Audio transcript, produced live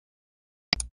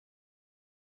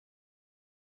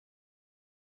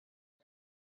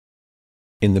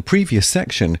In the previous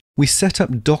section, we set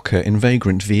up Docker in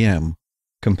Vagrant VM,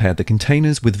 compared the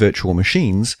containers with virtual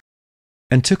machines,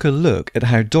 and took a look at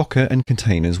how Docker and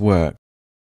containers work.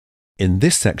 In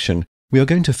this section, we are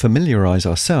going to familiarize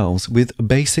ourselves with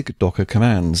basic Docker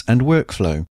commands and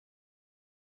workflow.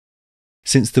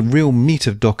 Since the real meat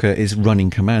of Docker is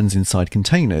running commands inside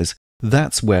containers,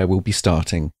 that's where we'll be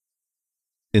starting.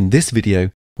 In this video,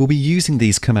 we'll be using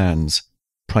these commands,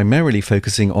 primarily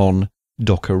focusing on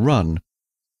Docker run.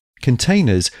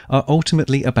 Containers are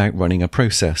ultimately about running a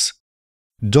process.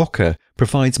 Docker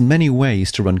provides many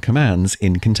ways to run commands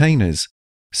in containers,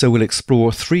 so we'll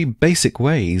explore 3 basic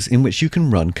ways in which you can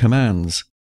run commands.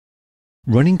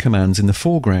 Running commands in the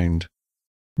foreground,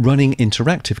 running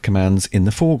interactive commands in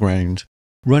the foreground,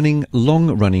 running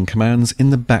long-running commands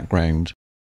in the background.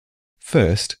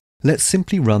 First, let's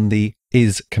simply run the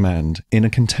is command in a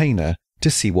container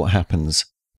to see what happens.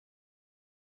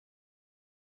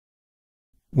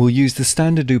 We'll use the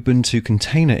standard Ubuntu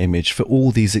container image for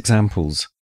all these examples.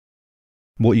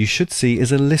 What you should see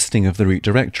is a listing of the root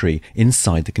directory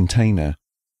inside the container.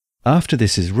 After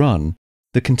this is run,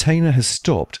 the container has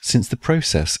stopped since the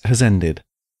process has ended.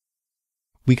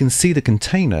 We can see the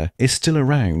container is still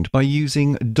around by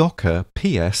using docker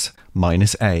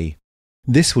ps-a.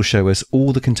 This will show us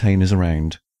all the containers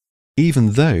around,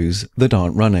 even those that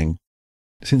aren't running.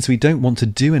 Since we don't want to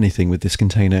do anything with this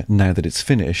container now that it's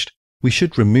finished, we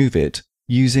should remove it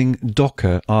using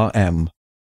docker rm.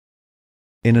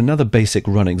 In another basic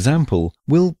run example,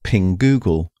 we'll ping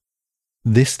Google.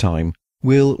 This time,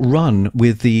 we'll run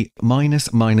with the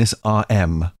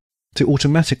 --rm to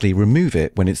automatically remove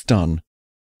it when it's done.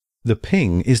 The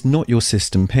ping is not your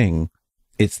system ping.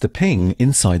 It's the ping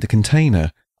inside the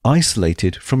container,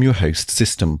 isolated from your host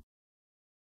system.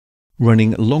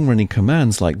 Running long-running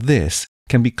commands like this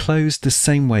can be closed the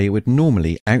same way it would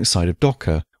normally outside of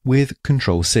Docker with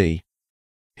Ctrl-C.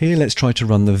 Here let's try to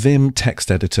run the Vim text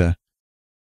editor.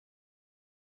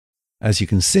 As you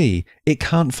can see, it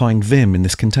can't find Vim in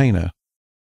this container.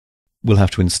 We'll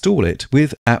have to install it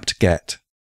with apt-get.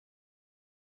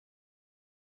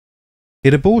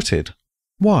 It aborted.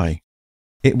 Why?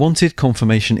 It wanted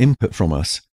confirmation input from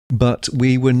us, but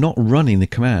we were not running the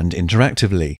command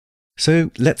interactively, so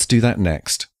let's do that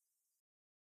next.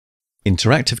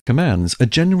 Interactive commands are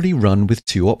generally run with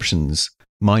 2 options.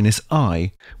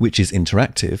 -i, which is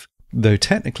interactive, though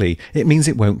technically it means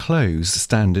it won't close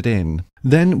standard in.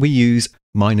 Then we use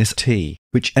 -t,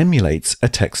 which emulates a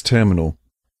text terminal.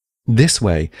 This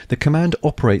way, the command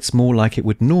operates more like it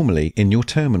would normally in your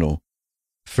terminal.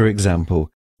 For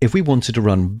example, if we wanted to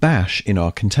run bash in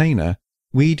our container,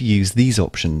 we'd use these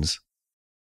options.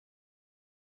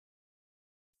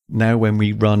 Now when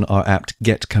we run our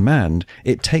apt-get command,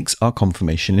 it takes our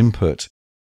confirmation input.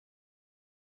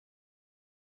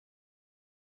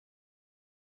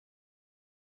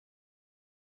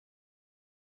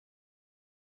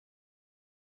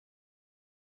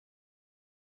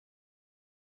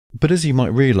 But as you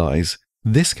might realize,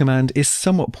 this command is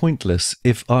somewhat pointless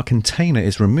if our container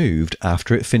is removed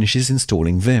after it finishes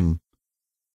installing Vim.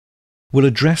 We'll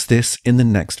address this in the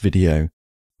next video,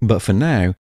 but for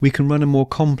now, we can run a more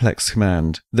complex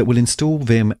command that will install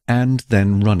Vim and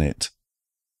then run it.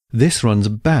 This runs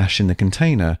bash in the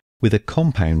container with a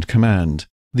compound command.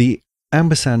 The &&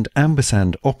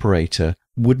 operator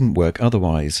wouldn't work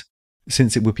otherwise,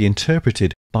 since it would be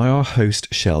interpreted by our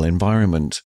host shell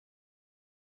environment.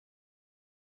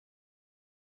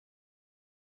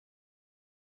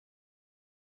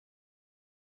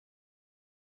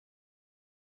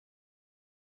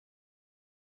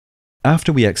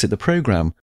 After we exit the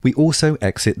program, we also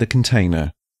exit the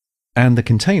container, and the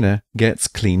container gets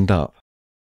cleaned up.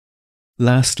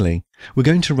 Lastly,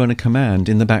 we're going to run a command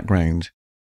in the background.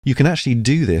 You can actually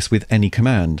do this with any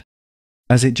command,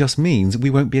 as it just means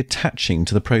we won't be attaching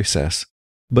to the process,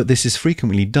 but this is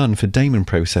frequently done for daemon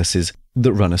processes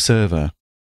that run a server.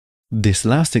 This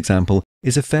last example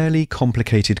is a fairly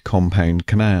complicated compound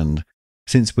command,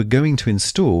 since we're going to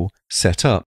install, set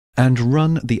up, and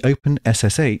run the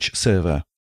OpenSSH server.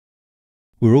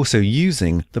 We're also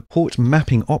using the port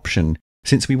mapping option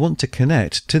since we want to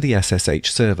connect to the SSH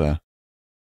server.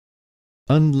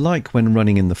 Unlike when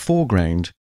running in the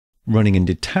foreground, running in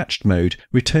detached mode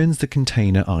returns the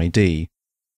container ID.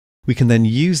 We can then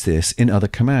use this in other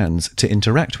commands to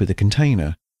interact with the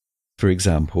container. For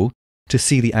example, to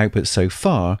see the output so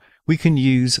far, we can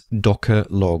use docker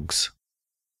logs.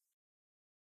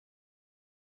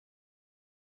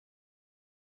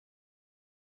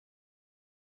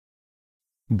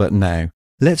 But now,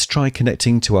 let's try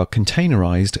connecting to our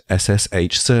containerized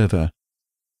SSH server.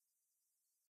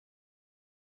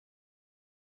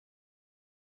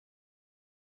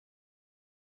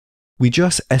 we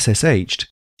just SSH'd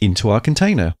into our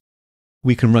container.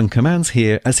 We can run commands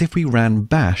here as if we ran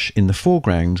bash in the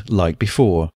foreground like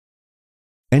before.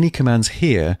 Any commands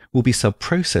here will be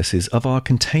subprocesses of our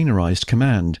containerized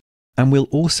command and will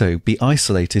also be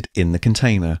isolated in the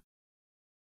container.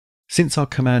 Since our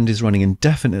command is running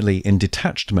indefinitely in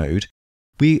detached mode,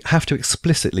 we have to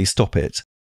explicitly stop it.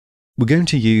 We're going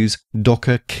to use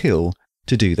docker kill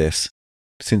to do this,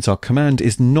 since our command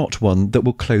is not one that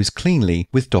will close cleanly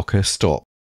with docker stop.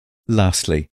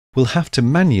 Lastly, we'll have to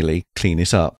manually clean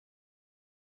it up.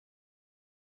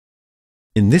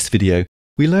 In this video,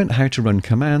 we learned how to run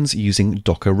commands using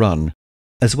docker run,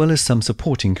 as well as some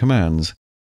supporting commands.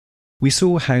 We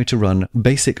saw how to run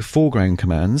basic foreground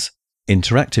commands,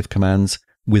 interactive commands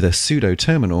with a sudo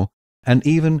terminal, and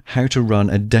even how to run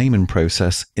a daemon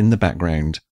process in the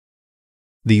background.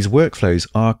 These workflows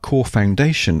are a core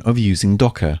foundation of using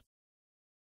Docker.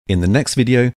 In the next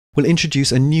video, we'll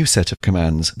introduce a new set of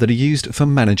commands that are used for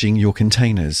managing your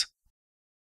containers.